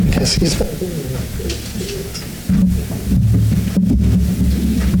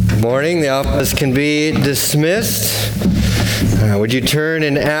Morning. The office can be dismissed. Would you turn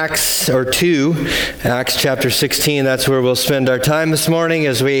in Acts chapter 16? That's where we'll spend our time this morning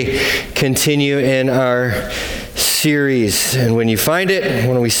as we continue in our series. And when you find it,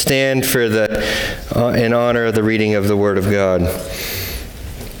 why don't we stand for in honor of the reading of the Word of God.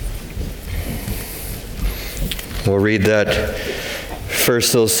 We'll read that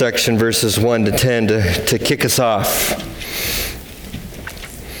first little section, verses 1 to 10, to kick us off.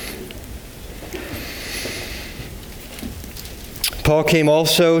 Paul came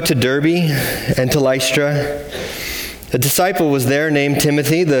also to Derbe and to Lystra. A disciple was there named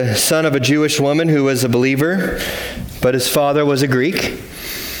Timothy, the son of a Jewish woman who was a believer, but his father was a Greek.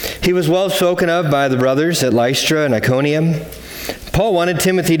 He was well spoken of by the brothers at Lystra and Iconium. Paul wanted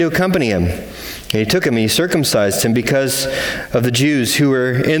Timothy to accompany him. And he took him and he circumcised him because of the Jews who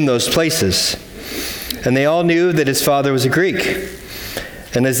were in those places. And they all knew that his father was a Greek.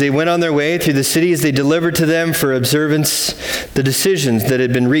 And as they went on their way through the cities, they delivered to them for observance the decisions that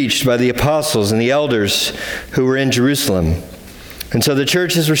had been reached by the apostles and the elders who were in Jerusalem. And so the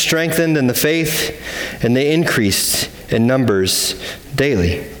churches were strengthened in the faith, and they increased in numbers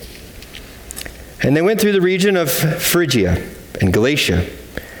daily. And they went through the region of Phrygia and Galatia,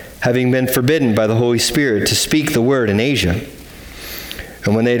 having been forbidden by the Holy Spirit to speak the word in Asia.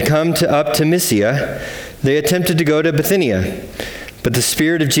 And when they had come up to Mysia, they attempted to go to Bithynia, but the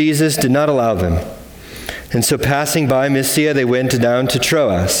Spirit of Jesus did not allow them. And so passing by Mysia, they went down to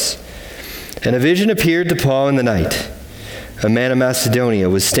Troas. And a vision appeared to Paul in the night. A man of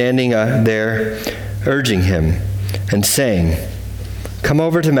Macedonia was standing there, urging him and saying, "Come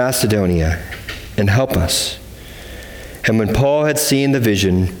over to Macedonia and help us." And when Paul had seen the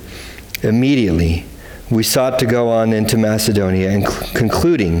vision, immediately we sought to go on into Macedonia, and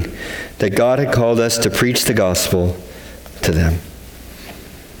concluding that God had called us to preach the gospel to them.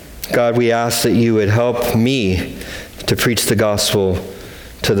 God, we ask that you would help me to preach the gospel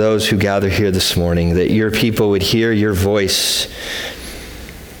to those who gather here this morning, that your people would hear your voice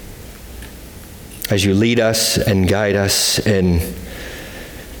as you lead us and guide us in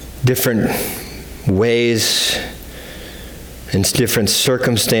different ways, in different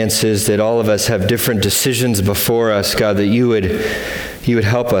circumstances, that all of us have different decisions before us, God, that you would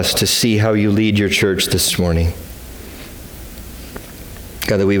help us to see how you lead your church this morning.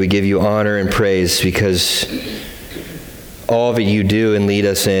 God, that we would give you honor and praise, because all that you do and lead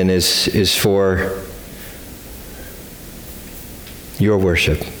us in is for your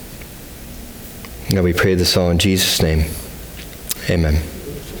worship. God, we pray this all in Jesus' name. Amen.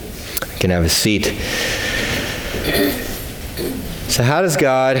 You can have a seat. So how does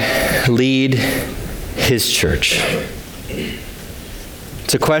God lead his church?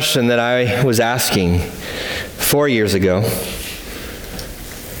 It's a question that I was asking 4 years ago.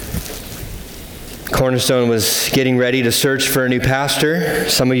 Cornerstone was getting ready to search for a new pastor.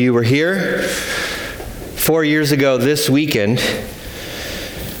 Some of you were here. 4 years ago this weekend,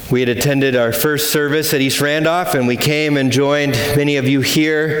 we had attended our first service at East Randolph, and we came and joined many of you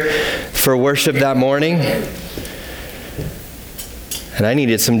here for worship that morning. And I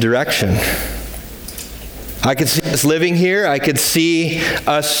needed some direction. I could see us living here. I could see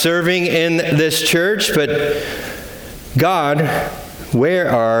us serving in this church. But God,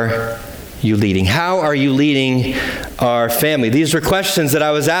 where are you leading? How are you leading our family? These were questions that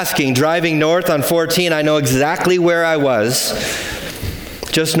I was asking. Driving north on 14, I know exactly where I was,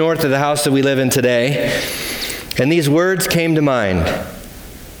 just north of the house that we live in today. And these words came to mind.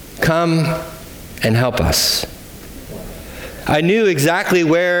 Come and help us. I knew exactly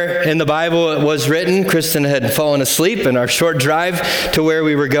where in the Bible it was written. Kristen had fallen asleep in our short drive to where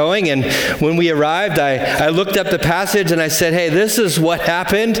we were going. And when we arrived, I looked up the passage and I said, hey, this is what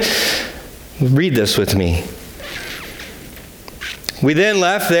happened. Read this with me. We then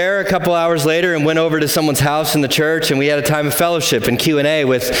left there a couple hours later and went over to someone's house in the church, and we had a time of fellowship and Q&A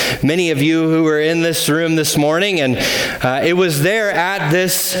with many of you who were in this room this morning. And it was there at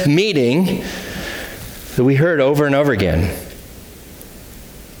this meeting that we heard over and over again,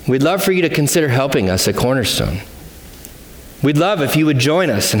 we'd love for you to consider helping us at Cornerstone. We'd love if you would join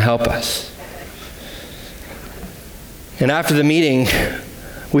us and help us. And after the meeting,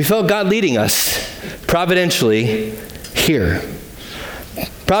 we felt God leading us providentially here.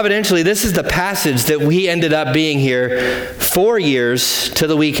 Providentially, this is the passage that we ended up being here 4 years to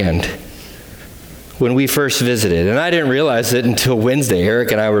the weekend. when we first visited. And I didn't realize it until Wednesday.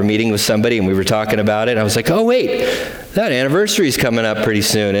 Eric and I were meeting with somebody and we were talking about it. I was like, oh, wait, that anniversary is coming up pretty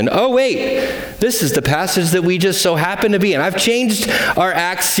soon. And oh, wait, this is the passage that we just so happen to be in. I've changed our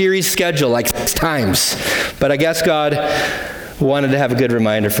Acts series schedule like 6 times. But I guess God wanted to have a good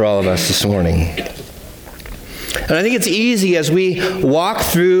reminder for all of us this morning. And I think it's easy as we walk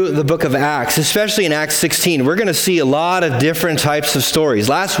through the book of Acts, especially in Acts 16, we're going to see a lot of different types of stories.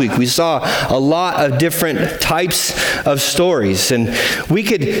 Last week we saw a lot of different types of stories. And we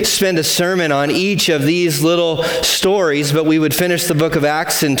could spend a sermon on each of these little stories, but we would finish the book of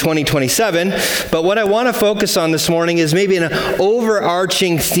Acts in 2027. But what I want to focus on this morning is maybe an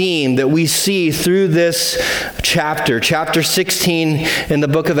overarching theme that we see through this chapter 16 in the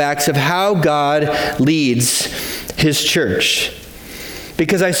book of Acts, of how God leads his church.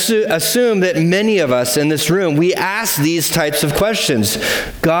 Because I assume that many of us in this room, we ask these types of questions.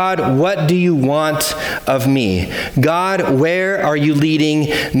 God, what do you want of me? God, where are you leading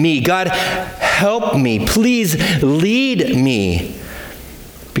me? God, help me. Please lead me.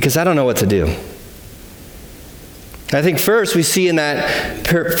 Because I don't know what to do. I think first we see in that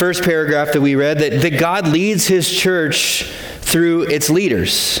first paragraph that we read that God leads his church through its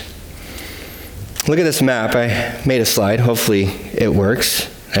leaders. Look at this map. I made a slide. Hopefully it works.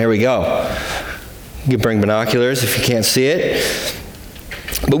 There we go. You can bring binoculars if you can't see it.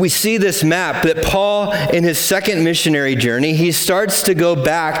 But we see this map that Paul, in his second missionary journey, he starts to go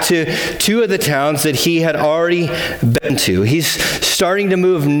back to 2 of the towns that he had already been to. He's starting to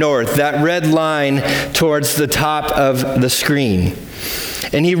move north, that red line towards the top of the screen.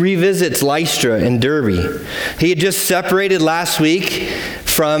 And he revisits Lystra and Derbe. He had just separated last week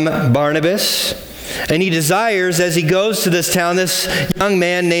from Barnabas. And he desires, as he goes to this town, this young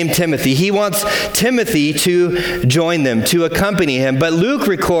man named Timothy. He wants Timothy to join them, to accompany him. But Luke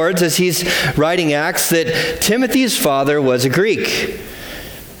records, as he's writing Acts, that Timothy's father was a Greek.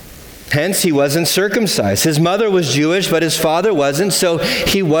 Hence, he wasn't circumcised. His mother was Jewish, but his father wasn't, so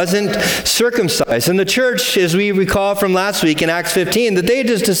he wasn't circumcised. And the church, as we recall from last week in Acts 15, that they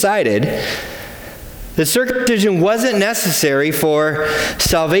just decided that circumcision wasn't necessary for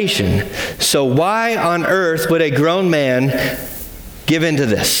salvation. So why on earth would a grown man give into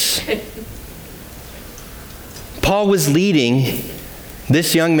this? Paul was leading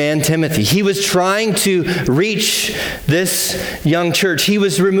this young man, Timothy. He was trying to reach this young church. He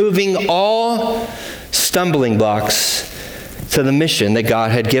was removing all stumbling blocks to the mission that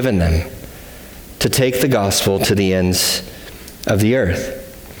God had given them, to take the gospel to the ends of the earth.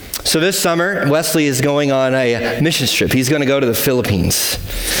 So this summer, Wesley is going on a mission trip. He's going to go to the Philippines.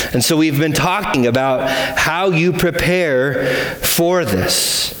 And so we've been talking about how you prepare for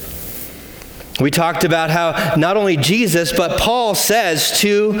this. We talked about how not only Jesus, but Paul says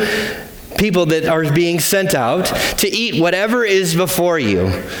to people that are being sent out to eat whatever is before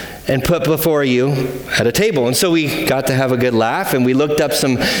you and put before you at a table. And so we got to have a good laugh, and we looked up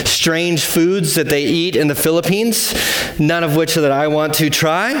some strange foods that they eat in the Philippines, none of which that I want to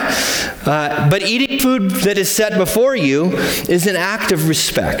try. But eating food that is set before you is an act of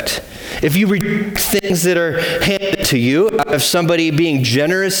respect. If you reject things that are handed to you, out of somebody being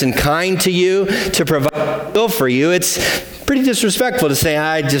generous and kind to you to provide a meal for you, it's pretty disrespectful to say,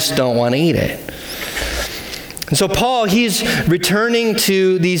 I just don't want to eat it. And so Paul, he's returning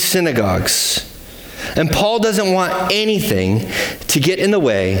to these synagogues. And Paul doesn't want anything to get in the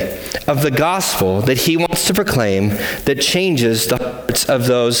way of the gospel that he wants to proclaim that changes the hearts of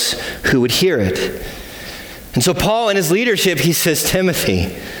those who would hear it. And so Paul, in his leadership, he says,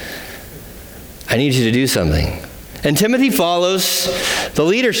 Timothy, I need you to do something. And Timothy follows the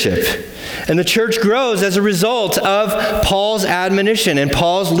leadership. And the church grows as a result of Paul's admonition and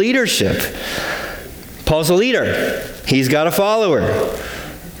Paul's leadership. Paul's a leader. He's got a follower.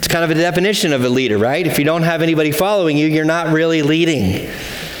 It's kind of a definition of a leader, right? If you don't have anybody following you, you're not really leading.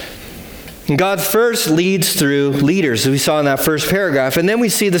 And God first leads through leaders, as we saw in that first paragraph. And then we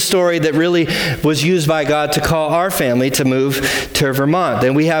see the story that really was used by God to call our family to move to Vermont.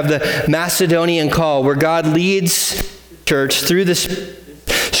 Then we have the Macedonian call, where God leads church through this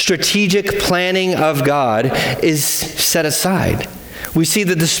strategic planning of God is set aside. We see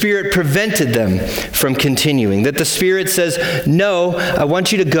that the Spirit prevented them from continuing, that the Spirit says, no, I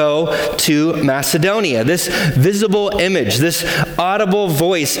want you to go to Macedonia. This visible image, this audible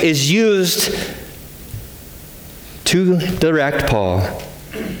voice is used to direct Paul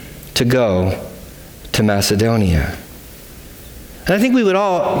to go to Macedonia. And I think we would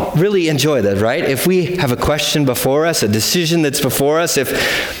all really enjoy that, right? If we have a question before us, a decision that's before us, if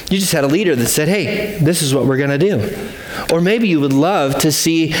you just had a leader that said, hey, this is what we're going to do. Or maybe you would love to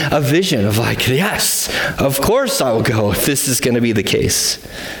see a vision of like, yes, of course I will go if this is going to be the case.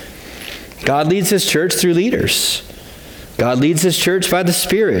 God leads his church through leaders. God leads his church by the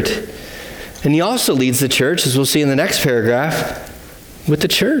Spirit. And he also leads the church, as we'll see in the next paragraph, with the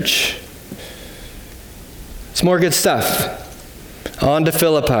church. It's more good stuff. On to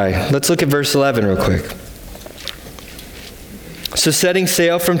Philippi. Let's look at verse 11 real quick. So setting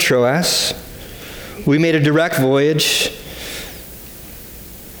sail from Troas, we made a direct voyage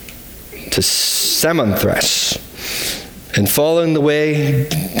to Samothrace, and following the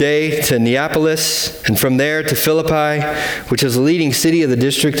day to Neapolis, and from there to Philippi, which is the leading city of the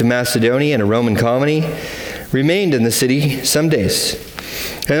district of Macedonia and a Roman colony, remained in the city some days.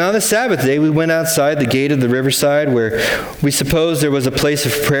 And on the Sabbath day, we went outside the gate of the riverside where we supposed there was a place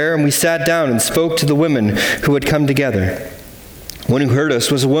of prayer, and we sat down and spoke to the women who had come together. One who heard us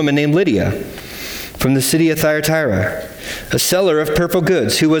was a woman named Lydia from the city of Thyatira, a seller of purple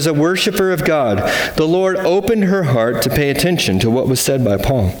goods, who was a worshiper of God. The Lord opened her heart to pay attention to what was said by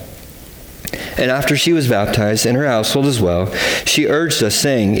Paul. And after she was baptized, and her household as well, she urged us,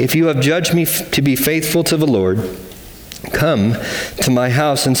 saying, if you have judged me to be faithful to the Lord, come to my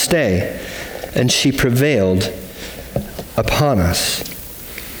house and stay. And she prevailed upon us.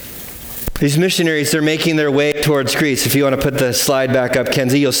 These missionaries, they're making their way towards Greece. If you want to put the slide back up,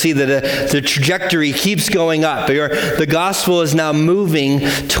 Kenzie, you'll see that the trajectory keeps going up. The gospel is now moving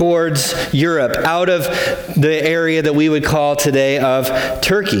towards Europe, out of the area that we would call today of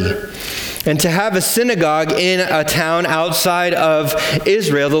Turkey. And to have a synagogue in a town outside of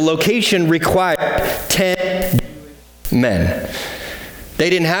Israel, the location required 10 men. They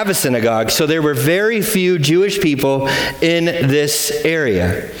didn't have a synagogue, so there were very few Jewish people in this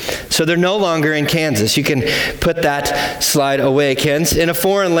area. So they're no longer in Kansas. You can put that slide away, Ken. In a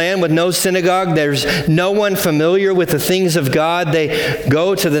foreign land with no synagogue, there's no one familiar with the things of God. They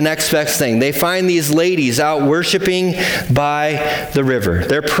go to the next best thing. They find these ladies out worshiping by the river.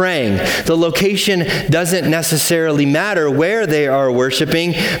 They're praying. The location doesn't necessarily matter where they are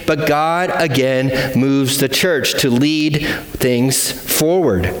worshiping, but God again moves the church to lead things forward.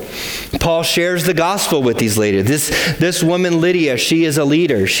 Paul shares the gospel with these ladies. This woman, Lydia, she is a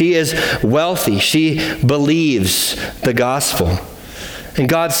leader. She is wealthy. She believes the gospel. And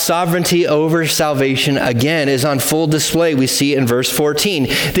God's sovereignty over salvation, again, is on full display. We see in verse 14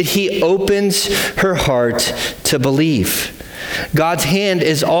 that he opens her heart to believe. God's hand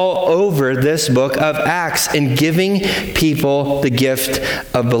is all over this book of Acts in giving people the gift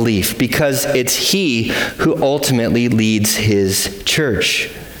of belief, because it's he who ultimately leads his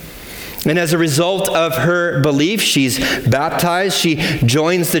church. And as a result of her belief, she's baptized, she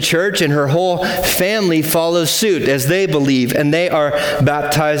joins the church, and her whole family follows suit as they believe, and they are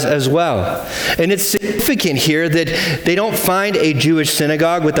baptized as well. And it's significant here that they don't find a Jewish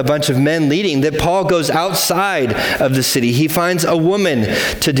synagogue with a bunch of men leading, that Paul goes outside of the city. He finds a woman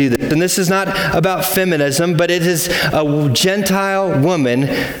to do this. And this is not about feminism, but it is a Gentile woman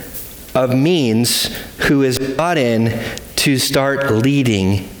of means who is brought in to start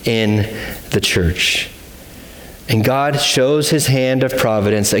leading in the church. And God shows his hand of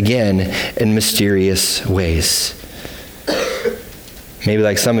providence again in mysterious ways. Maybe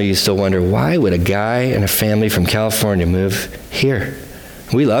like some of you still wonder, why would a guy and a family from California move here?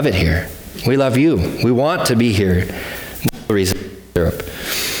 We love it here. We love you. We want to be here. No reason Europe.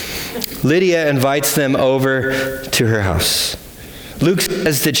 Lydia invites them over to her house. Luke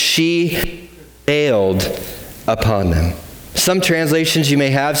says that she prevailed upon them. Some translations you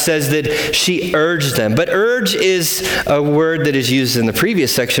may have says that she urged them. But urge is a word that is used in the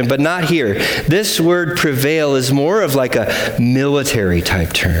previous section, but not here. This word prevail is more of like a military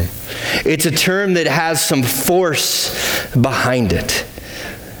type term. It's a term that has some force behind it.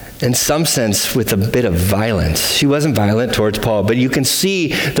 In some sense, with a bit of violence. She wasn't violent towards Paul, but you can see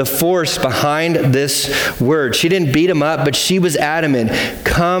the force behind this word. She didn't beat him up, but she was adamant.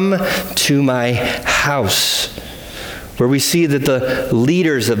 Come to my house. Where we see that the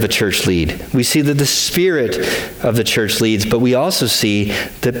leaders of the church lead. We see that the spirit of the church leads, but we also see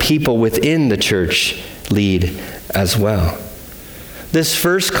that people within the church lead as well. This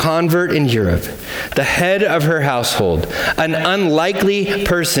first convert in Europe, the head of her household, an unlikely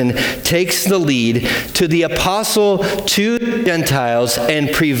person, takes the lead to the apostle to the Gentiles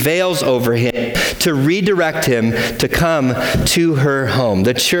and prevails over him to redirect him to come to her home.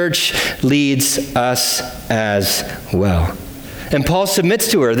 The church leads us as well. And Paul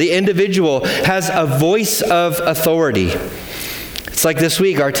submits to her. The individual has a voice of authority. It's like this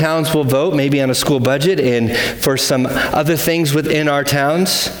week, our towns will vote maybe on a school budget and for some other things within our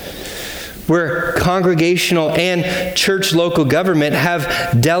towns, where congregational and church local government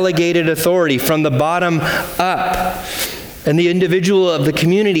have delegated authority from the bottom up. And the individual of the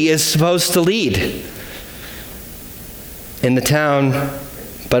community is supposed to lead in the town,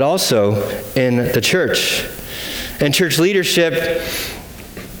 but also in the church. And church leadership,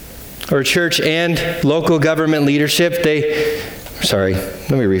 or church and local government leadership, let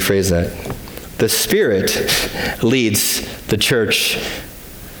me rephrase that. The Spirit leads the church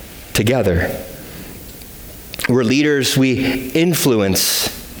together. We're leaders, we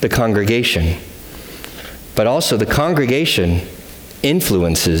influence the congregation. But also the congregation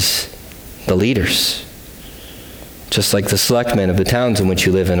influences the leaders. Just like the selectmen of the towns in which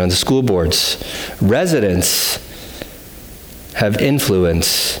you live in, or the school boards. Residents have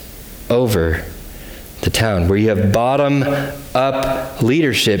influence over the town. Where you have bottom-up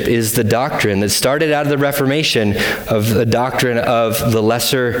leadership is the doctrine that started out of the Reformation of the doctrine of the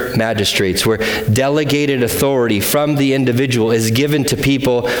lesser magistrates, where delegated authority from the individual is given to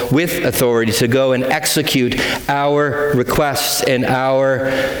people with authority to go and execute our requests and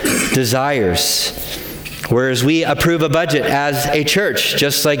our desires. Whereas we approve a budget as a church,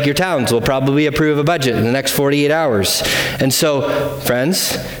 just like your towns will probably approve a budget in the next 48 hours. And so,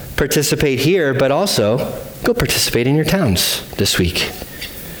 friends, participate here, but also go participate in your towns this week.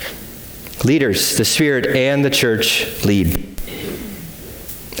 Leaders, the Spirit and the church lead.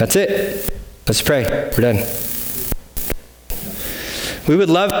 That's it. Let's pray. We're done. We would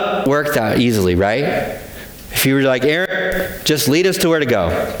love it worked out easily, right? If you were like, Aaron, just lead us to where to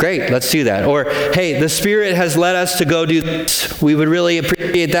go. Great, let's do that. Or, hey, the Spirit has led us to go do this. We would really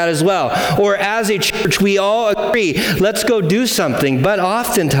appreciate that as well. Or as a church, we all agree, let's go do something. But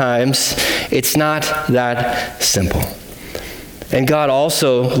oftentimes, it's not that simple. And God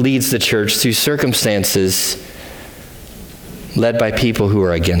also leads the church through circumstances led by people who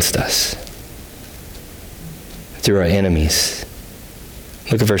are against us, through our enemies.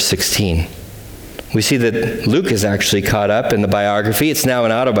 Look at verse 16. We see that Luke is actually caught up in the biography. It's now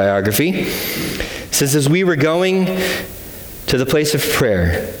an autobiography. It says, as we were going to the place of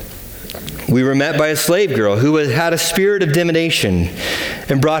prayer, we were met by a slave girl who had a spirit of divination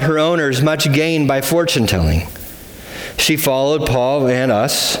and brought her owners much gain by fortune-telling. She followed Paul and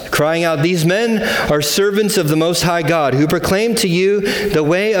us, crying out, these men are servants of the Most High God, who proclaim to you the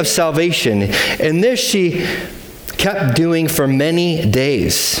way of salvation. And this she kept doing for many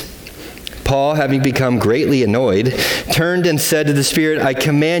days. Paul, having become greatly annoyed, turned and said to the Spirit, I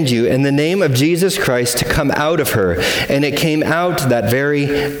command you in the name of Jesus Christ to come out of her. And it came out that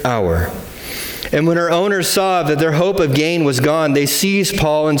very hour. And when her owners saw that their hope of gain was gone, they seized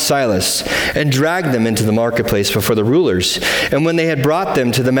Paul and Silas and dragged them into the marketplace before the rulers. And when they had brought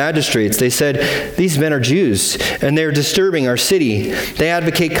them to the magistrates, they said, these men are Jews, and they are disturbing our city. They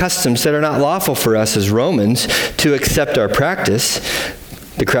advocate customs that are not lawful for us as Romans to accept our practice.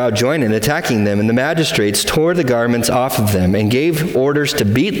 The crowd joined in attacking them, and the magistrates tore the garments off of them and gave orders to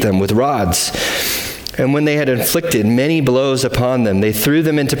beat them with rods. And when they had inflicted many blows upon them, they threw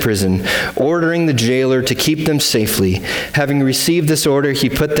them into prison, ordering the jailer to keep them safely. Having received this order, he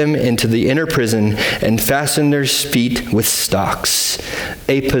put them into the inner prison and fastened their feet with stocks.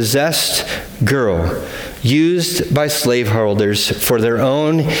 A possessed girl, used by slaveholders for their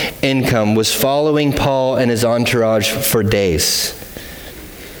own income, was following Paul and his entourage for days.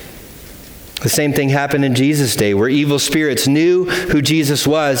 The same thing happened in Jesus' day, where evil spirits knew who Jesus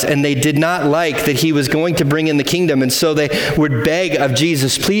was, and they did not like that he was going to bring in the kingdom, and so they would beg of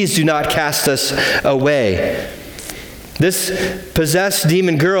Jesus, please do not cast us away. This possessed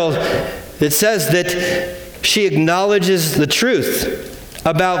demon girl, it says that she acknowledges the truth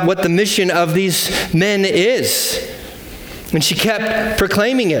about what the mission of these men is. And she kept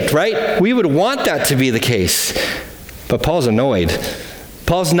proclaiming it, right? We would want that to be the case. But Paul's annoyed.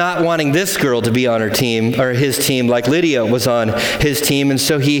 Paul's not wanting this girl to be on her team, or his team, like Lydia was on his team, and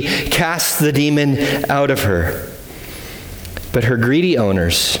so he casts the demon out of her. But her greedy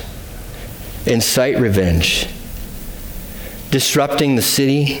owners incite revenge, disrupting the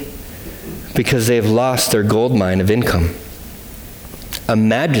city because they have lost their gold mine of income. A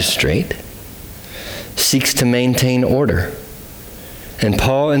magistrate seeks to maintain order, and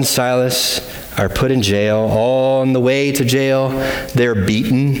Paul and Silas are put in jail. On the way to jail, they're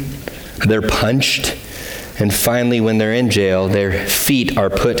beaten, they're punched, and finally, when they're in jail, their feet are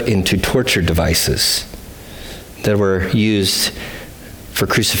put into torture devices that were used for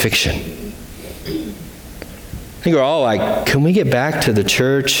crucifixion. I think we're all like, can we get back to the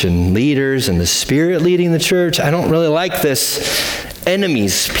church and leaders and the Spirit leading the church? I don't really like this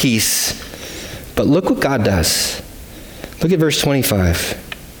enemies peace. But look what God does. Look at verse 25.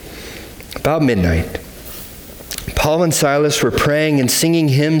 About midnight, Paul and Silas were praying and singing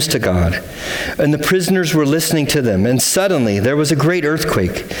hymns to God, and the prisoners were listening to them. And suddenly there was a great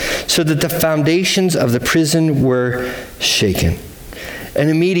earthquake, so that the foundations of the prison were shaken. And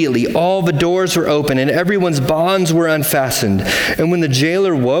immediately all the doors were open, and everyone's bonds were unfastened. And when the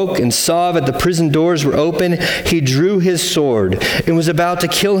jailer woke and saw that the prison doors were open, he drew his sword and was about to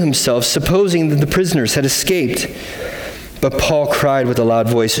kill himself, supposing that the prisoners had escaped. But Paul cried with a loud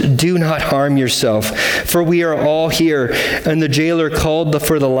voice, "Do not harm yourself, for we are all here." And the jailer called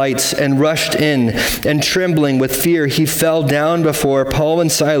for the lights and rushed in, and trembling with fear, he fell down before Paul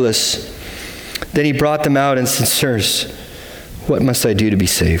and Silas. Then he brought them out and said, "Sirs, what must I do to be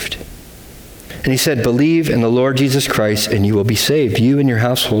saved?" And he said, "Believe in the Lord Jesus Christ, and you will be saved, you and your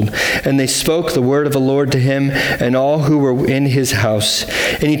household." And they spoke the word of the Lord to him and all who were in his house.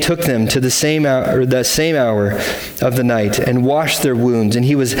 And he took them to the same hour of the night, and washed their wounds. And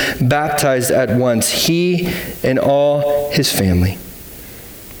he was baptized at once, he and all his family.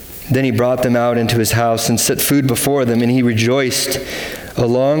 Then he brought them out into his house and set food before them, and he rejoiced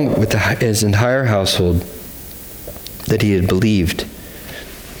along with his entire household that he had believed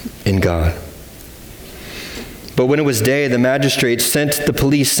in God. But when it was day, the magistrates sent the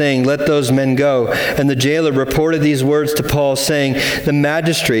police, saying, "Let those men go." And the jailer reported these words to Paul, saying, "The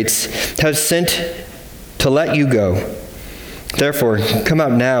magistrates have sent to let you go. Therefore, come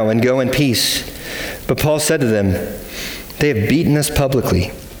out now and go in peace." But Paul said to them, "They have beaten us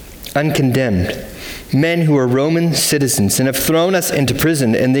publicly, uncondemned, men who are Roman citizens, and have thrown us into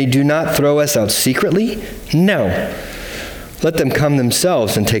prison, and they do not throw us out secretly? No. Let them come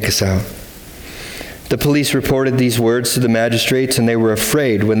themselves and take us out." The police reported these words to the magistrates, and they were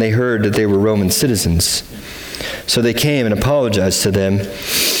afraid when they heard that they were Roman citizens. So they came and apologized to them,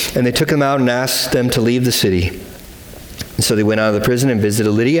 and they took them out and asked them to leave the city. And so they went out of the prison and visited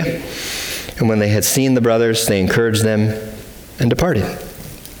Lydia, and when they had seen the brothers, they encouraged them and departed.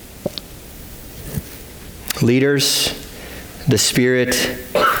 Leaders, the Spirit,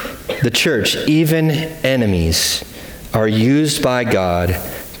 the church, even enemies, are used by God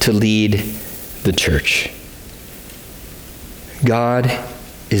to lead the church. God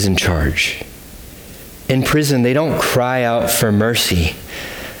is in charge. In prison, they don't cry out for mercy.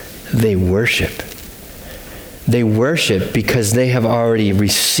 They worship. They worship because they have already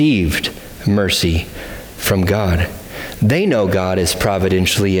received mercy from God. They know God is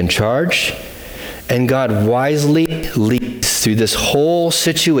providentially in charge, and God wisely leads through this whole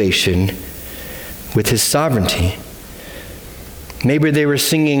situation with his sovereignty. Maybe they were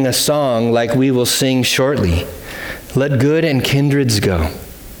singing a song like we will sing shortly. "Let good and kindreds go,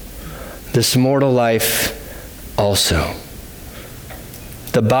 this mortal life also.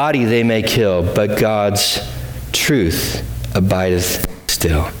 The body they may kill, but God's truth abideth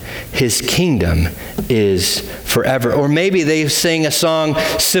still. His kingdom is forever." Or maybe they sing a song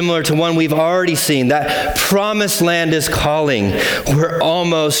similar to one we've already seen, that promised land is calling. We're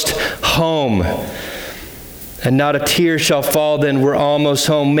almost home. And not a tear shall fall, then we're almost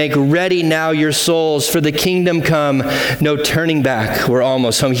home. Make ready now your souls, for the kingdom come. No turning back. We're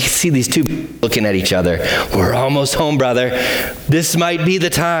almost home. You see these two looking at each other. We're almost home, brother. This might be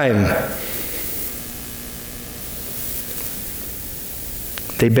the time.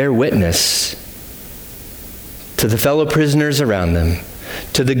 They bear witness to the fellow prisoners around them,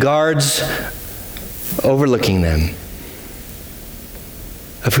 to the guards overlooking them,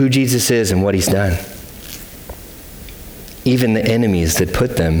 of who Jesus is and what he's done. Even the enemies that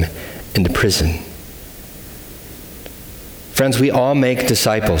put them into prison. Friends, we all make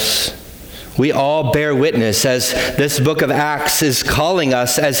disciples. We all bear witness, as this book of Acts is calling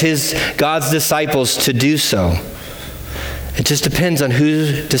us as God's disciples to do so. It just depends on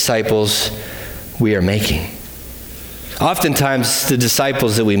whose disciples we are making. Oftentimes, the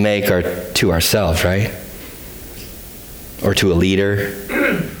disciples that we make are to ourselves, right? Or to a leader.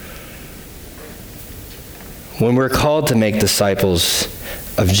 When we're called to make disciples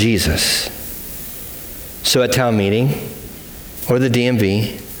of Jesus. So at town meeting, or the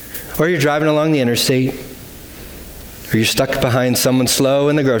DMV, or you're driving along the interstate, or you're stuck behind someone slow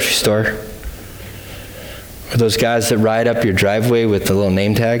in the grocery store, or those guys that ride up your driveway with the little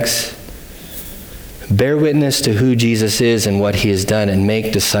name tags, bear witness to who Jesus is and what he has done, and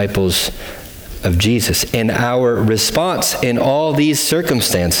make disciples of Jesus. And our response in all these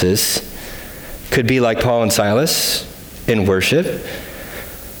circumstances could be like Paul and Silas in worship,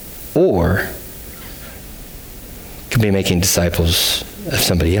 or could be making disciples of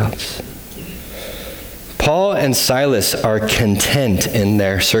somebody else. Paul and Silas are content in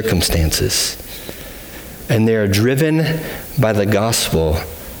their circumstances, and they are driven by the gospel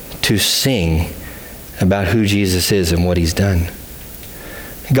to sing about who Jesus is and what he's done.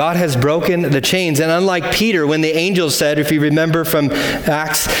 God has broken the chains, and unlike Peter, when the angel said, if you remember from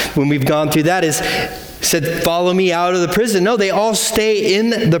Acts, when we've gone through that, said, follow me out of the prison. No, they all stay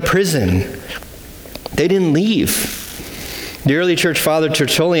in the prison. They didn't leave. The early church father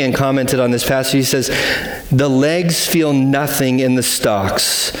Tertullian commented on this passage. He says, the legs feel nothing in the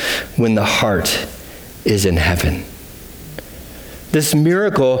stocks when the heart is in heaven. This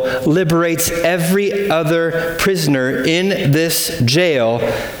miracle liberates every other prisoner in this jail.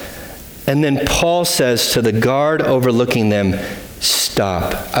 And then Paul says to the guard overlooking them,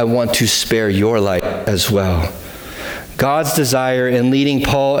 stop. I want to spare your life as well. God's desire in leading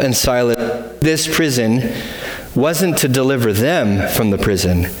Paul and Silas to this prison wasn't to deliver them from the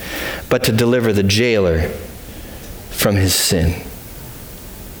prison, but to deliver the jailer from his sin.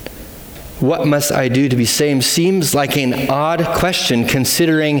 What must I do to be saved seems like an odd question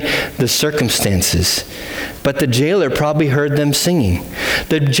considering the circumstances. But the jailer probably heard them singing.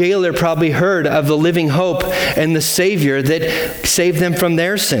 The jailer probably heard of the living hope and the Savior that saved them from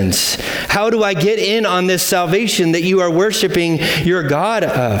their sins. How do I get in on this salvation that you are worshiping your God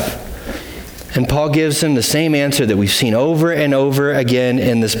of? And Paul gives them the same answer that we've seen over and over again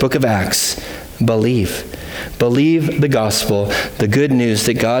in this book of Acts. Believe. Believe the gospel, the good news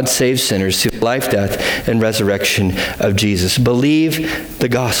that God saves sinners through life, death, and resurrection of Jesus. Believe the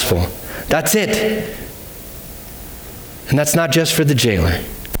gospel. That's it. And that's not just for the jailer.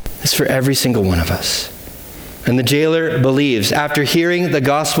 It's for every single one of us. And the jailer believes. After hearing the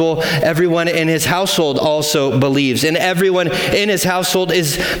gospel, everyone in his household also believes. And everyone in his household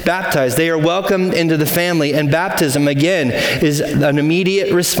is baptized. They are welcomed into the family. And baptism, again, is an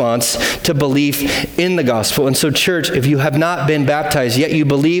immediate response to belief in the gospel. And so, church, if you have not been baptized, yet you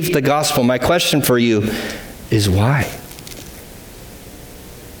believe the gospel, my question for you is why?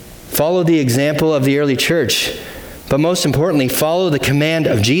 Follow the example of the early church. But most importantly, follow the command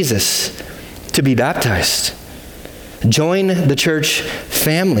of Jesus to be baptized. Join the church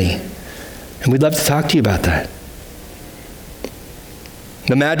family. And we'd love to talk to you about that.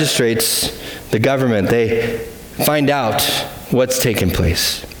 The magistrates, the government, they find out what's taken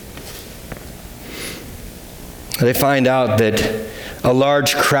place. They find out that a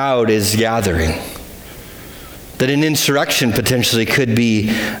large crowd is gathering, that an insurrection potentially could be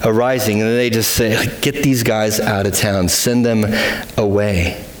arising, and they just say, get these guys out of town, send them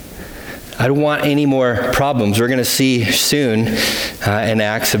away. I don't want any more problems. We're going to see soon in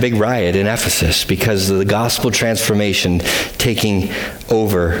Acts a big riot in Ephesus because of the gospel transformation taking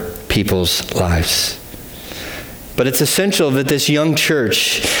over people's lives. But it's essential that this young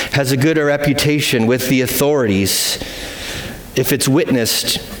church has a good reputation with the authorities if its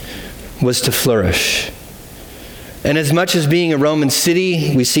witness was to flourish. And as much as being a Roman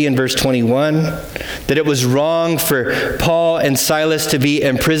city, we see in verse 21 that it was wrong for Paul and Silas to be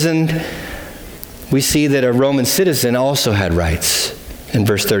imprisoned. We see that a Roman citizen also had rights in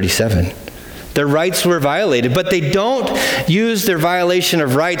verse 37. Their rights were violated, but they don't use their violation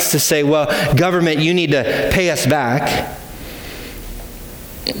of rights to say, well, government, you need to pay us back.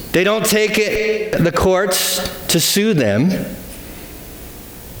 They don't take the courts to sue them.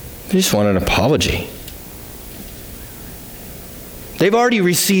 They just want an apology. They've already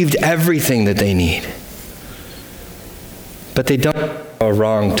received everything that they need. But they don't allow a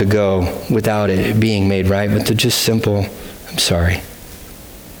wrong to go without it being made right, but to just simple, I'm sorry.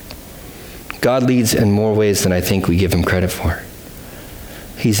 God leads in more ways than I think we give him credit for.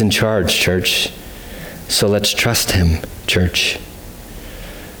 He's in charge, church. So let's trust him, church.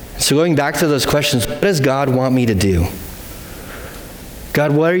 So going back to those questions, what does God want me to do?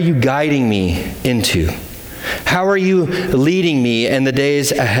 God, what are you guiding me into? How are you leading me in the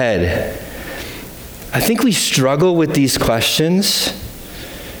days ahead? I think we struggle with these questions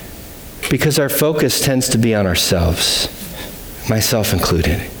because our focus tends to be on ourselves, myself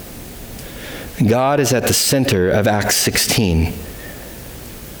included. God is at the center of Acts 16,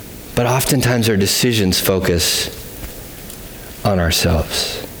 but oftentimes our decisions focus on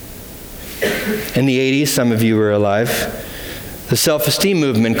ourselves. In the 80s, some of you were alive, the self-esteem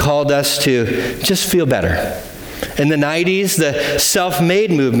movement called us to just feel better. In the 90s, the self-made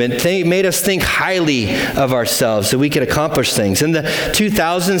movement made us think highly of ourselves so we could accomplish things. In the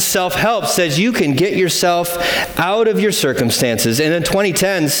 2000s, self-help says you can get yourself out of your circumstances. And in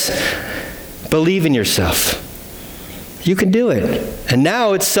 2010s, believe in yourself. You can do it. And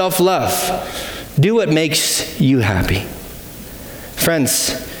now it's self-love. Do what makes you happy.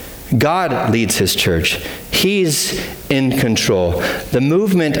 Friends, God leads his church. He's in control. The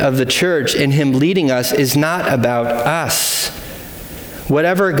movement of the church and him leading us is not about us.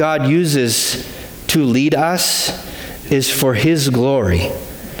 Whatever God uses to lead us is for his glory,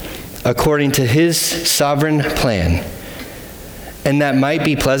 according to his sovereign plan. And that might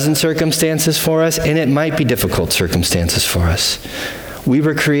be pleasant circumstances for us, and it might be difficult circumstances for us. We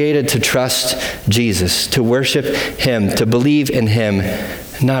were created to trust Jesus, to worship him, to believe in him,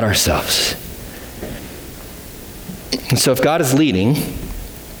 not ourselves. And so if God is leading,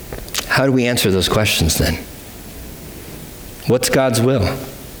 how do we answer those questions then? What's God's will?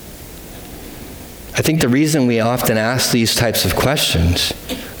 I think the reason we often ask these types of questions,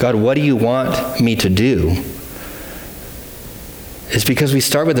 God, what do you want me to do? Is because we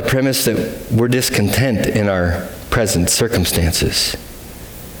start with the premise that we're discontent in our present circumstances.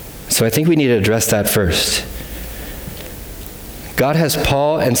 So I think we need to address that first. God has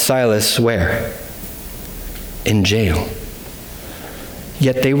Paul and Silas where? In jail.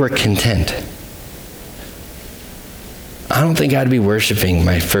 Yet they were content. I don't think I'd be worshiping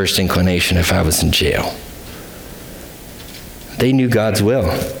my first inclination if I was in jail. They knew God's will,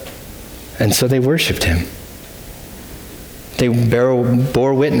 and so they worshiped him. They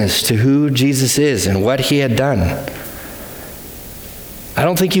bore witness to who Jesus is and what he had done. I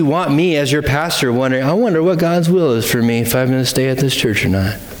don't think you want me as your pastor wondering, I wonder what God's will is for me if I'm going to stay at this church or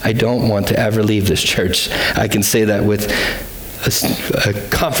not. I don't want to ever leave this church. I can say that with a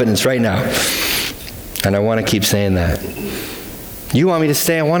confidence right now. And I want to keep saying that. You want me to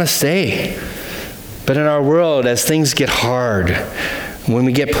stay? I want to stay. But in our world, as things get hard, when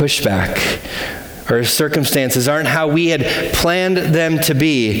we get pushback, or circumstances aren't how we had planned them to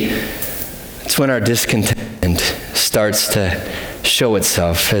be, it's when our discontent starts to show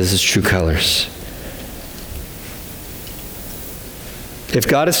itself as its true colors. If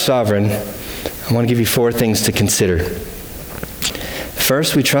God is sovereign, I want to give you 4 things to consider.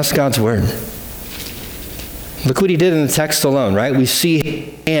 First, we trust God's word. Look what he did in the text alone, right? We see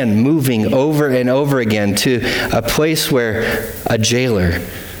his hand moving over and over again to a place where a jailer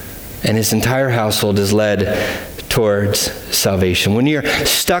and his entire household is led towards salvation. When you're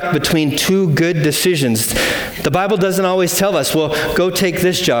stuck between 2 good decisions, the Bible doesn't always tell us, well, go take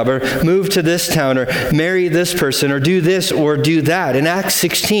this job, or move to this town, or marry this person, or do this, or do that. In Acts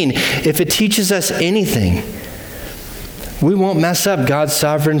 16, if it teaches us anything, we won't mess up God's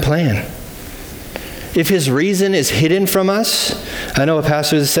sovereign plan. If his reason is hidden from us, I know a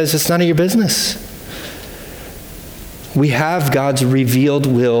pastor that says it's none of your business. We have God's revealed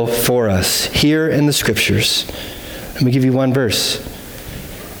will for us here in the scriptures. Let me give you one verse.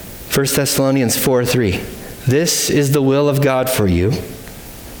 1 Thessalonians 4:3. This is the will of God for you,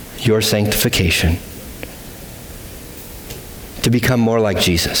 your sanctification. To become more like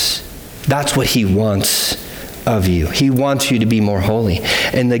Jesus. That's what he wants of you. He wants you to be more holy.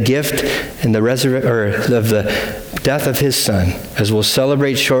 And the gift and the of the death of his son, as we'll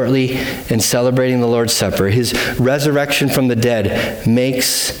celebrate shortly in celebrating the Lord's Supper, his resurrection from the dead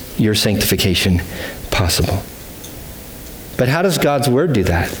makes your sanctification possible. But how does God's word do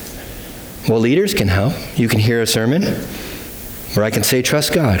that? Well, leaders can help. You can hear a sermon, or I can say,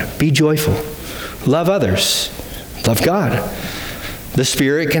 trust God, be joyful, love others, love God. The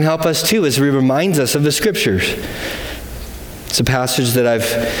Spirit can help us too as he reminds us of the Scriptures. It's a passage that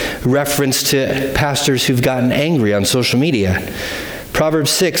I've referenced to pastors who've gotten angry on social media.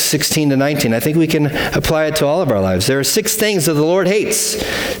 Proverbs 6:16-19. I think we can apply it to all of our lives. There are 6 things that the Lord hates,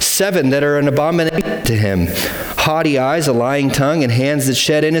 7 that are an abomination to him. Haughty eyes, a lying tongue, and hands that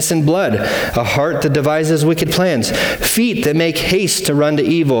shed innocent blood, a heart that devises wicked plans, feet that make haste to run to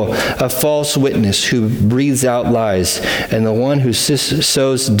evil, a false witness who breathes out lies, and the one who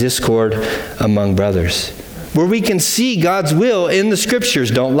sows discord among brothers. Where we can see God's will in the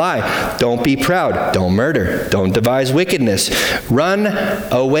scriptures. Don't lie. Don't be proud. Don't murder. Don't devise wickedness. Run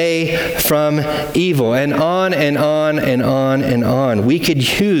away from evil. And on and on and on and on. We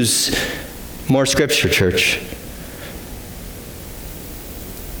could use more scripture, church.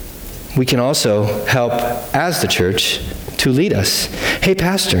 We can also help as the church to lead us. Hey,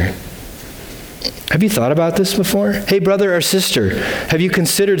 pastor, have you thought about this before? Hey, brother or sister, have you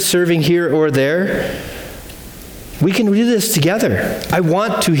considered serving here or there? We can do this together. I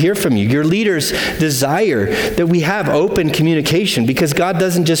want to hear from you. Your leaders desire that we have open communication, because God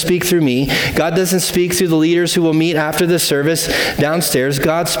doesn't just speak through me. God doesn't speak through the leaders who will meet after the service downstairs.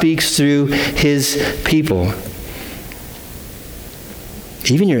 God speaks through his people.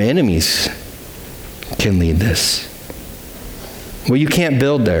 Even your enemies can lead this. Well, you can't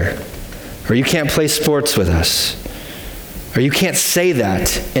build there, or you can't play sports with us. Or you can't say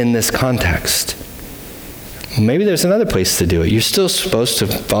that in this context. Well, maybe there's another place to do it. You're still supposed to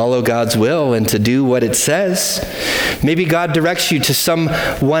follow God's will and to do what it says. Maybe God directs you to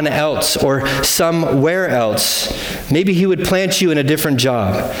someone else or somewhere else. Maybe he would plant you in a different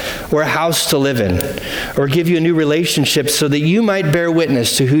job or a house to live in or give you a new relationship so that you might bear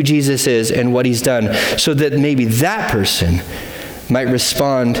witness to who Jesus is and what he's done, so that maybe that person might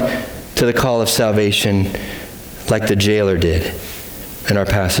respond to the call of salvation like the jailer did in our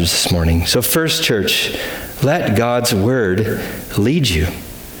passage this morning. So first, church, let God's word lead you.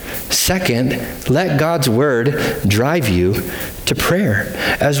 Second, let God's word drive you to prayer.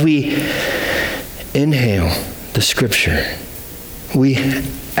 As we inhale the scripture, we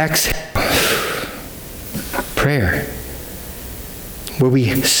exhale prayer, where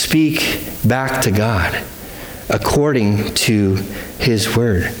we speak back to God according to his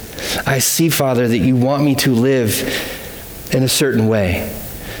word. I see, Father, that you want me to live in a certain way.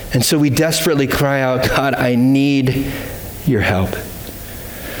 And so we desperately cry out, God, I need your help.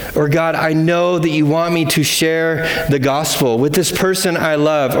 Or God, I know that you want me to share the gospel with this person I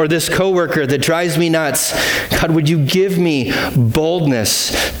love or this coworker that drives me nuts. God, would you give me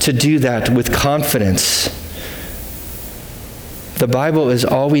boldness to do that with confidence? The Bible is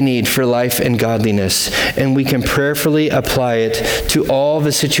all we need for life and godliness, and we can prayerfully apply it to all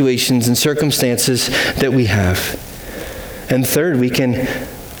the situations and circumstances that we have. And third, we can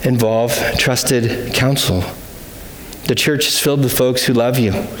involve trusted counsel. The church is filled with folks who love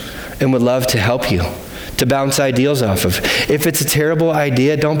you and would love to help you, to bounce ideas off of. If it's a terrible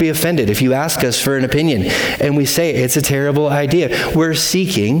idea, don't be offended. If you ask us for an opinion and we say it's a terrible idea, we're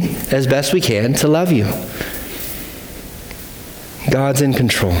seeking as best we can to love you. God's in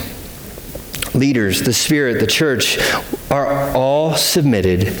control. Leaders, the Spirit, the church are all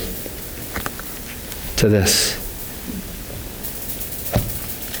submitted to this.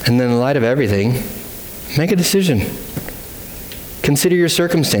 And then in light of everything, make a decision. Consider your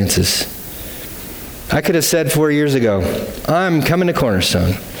circumstances. I could have said 4 years ago, I'm coming to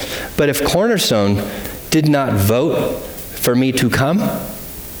Cornerstone. But if Cornerstone did not vote for me to come,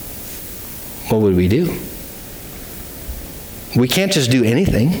 what would we do? We can't just do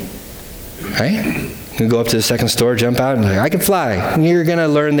anything, right? You go up to the second store, jump out, and I can fly. You're going to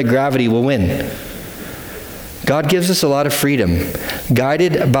learn that gravity will win. God gives us a lot of freedom,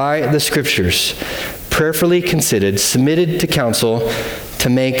 guided by the scriptures, prayerfully considered, submitted to counsel to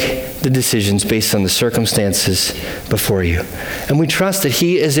make the decisions based on the circumstances before you. And we trust that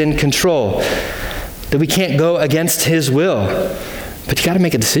he is in control, that we can't go against his will, but you got to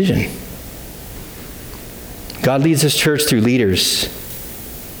make a decision. God leads his church through leaders,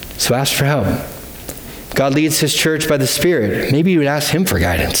 so ask for help. God leads his church by the Spirit. Maybe you would ask him for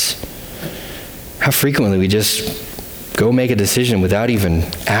guidance. How frequently we just go make a decision without even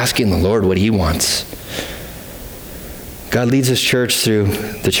asking the Lord what he wants. God leads his church through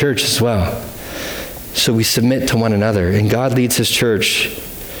the church as well. So we submit to one another, and God leads his church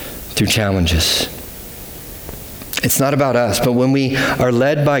through challenges. It's not about us, but when we are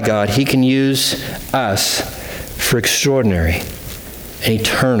led by God, he can use us for extraordinary,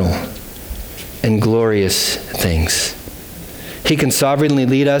 eternal, and glorious things. He can sovereignly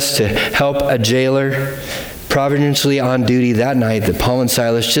lead us to help a jailer providentially on duty that night that Paul and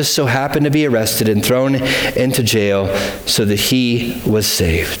Silas just so happened to be arrested and thrown into jail so that he was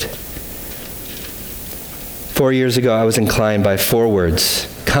saved. 4 years ago, I was inclined by 4 words: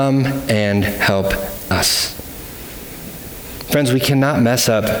 come and help us. Friends, we cannot mess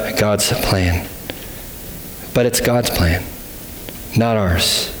up God's plan. But it's God's plan, not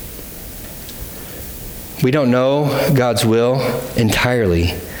ours. We don't know God's will entirely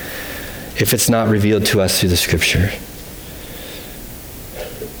if it's not revealed to us through the scripture.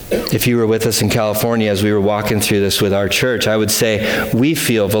 If you were with us in California as we were walking through this with our church, I would say we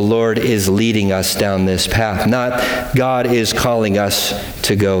feel the Lord is leading us down this path, not God is calling us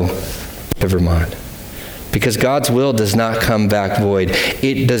to go to Vermont. Because God's will does not come back void.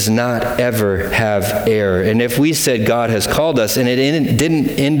 It does not ever have error. And if we said God has called us and it didn't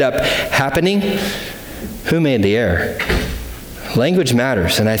end up happening, who made the error? Language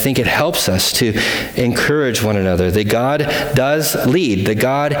matters, and I think it helps us to encourage one another that God does lead, that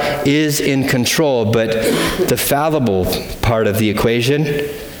God is in control, but the fallible part of the equation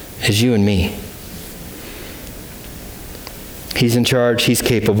is you and me. He's in charge, he's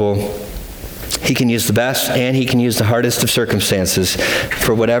capable. He can use the best and he can use the hardest of circumstances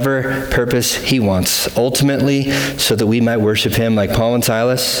for whatever purpose he wants, ultimately so that we might worship him like Paul and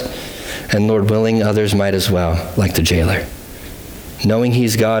Silas, and Lord willing, others might as well, like the jailer. Knowing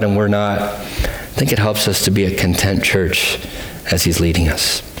he's God and we're not, think it helps us to be a content church as he's leading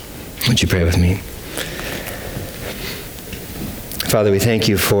us. Would you pray with me? Father, we thank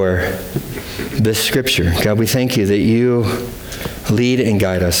you for this scripture. God, we thank you that you lead and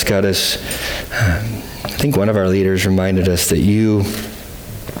guide us. God, as I think one of our leaders reminded us that you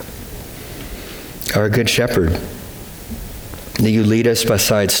are a good shepherd, that you lead us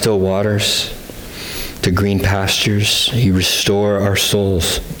beside still waters to green pastures. You restore our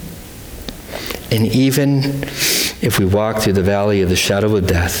souls. And even if we walk through the valley of the shadow of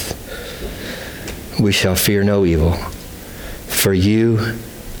death, we shall fear no evil, for you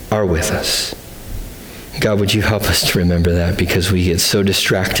are with us. God, would you help us to remember that, because we get so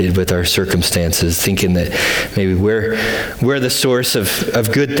distracted with our circumstances, thinking that maybe we're the source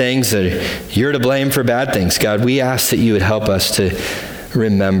of good things, that you're to blame for bad things. God, we ask that you would help us to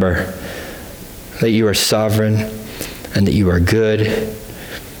remember that you are sovereign and that you are good.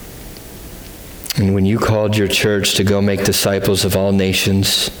 And when you called your church to go make disciples of all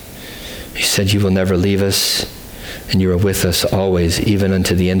nations, you said you will never leave us, and you are with us always, even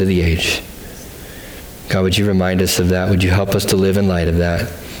unto the end of the age. God, would you remind us of that? Would you help us to live in light of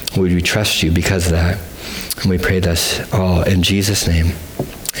that? Would we trust you because of that? And we pray this all in Jesus' name.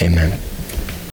 Amen.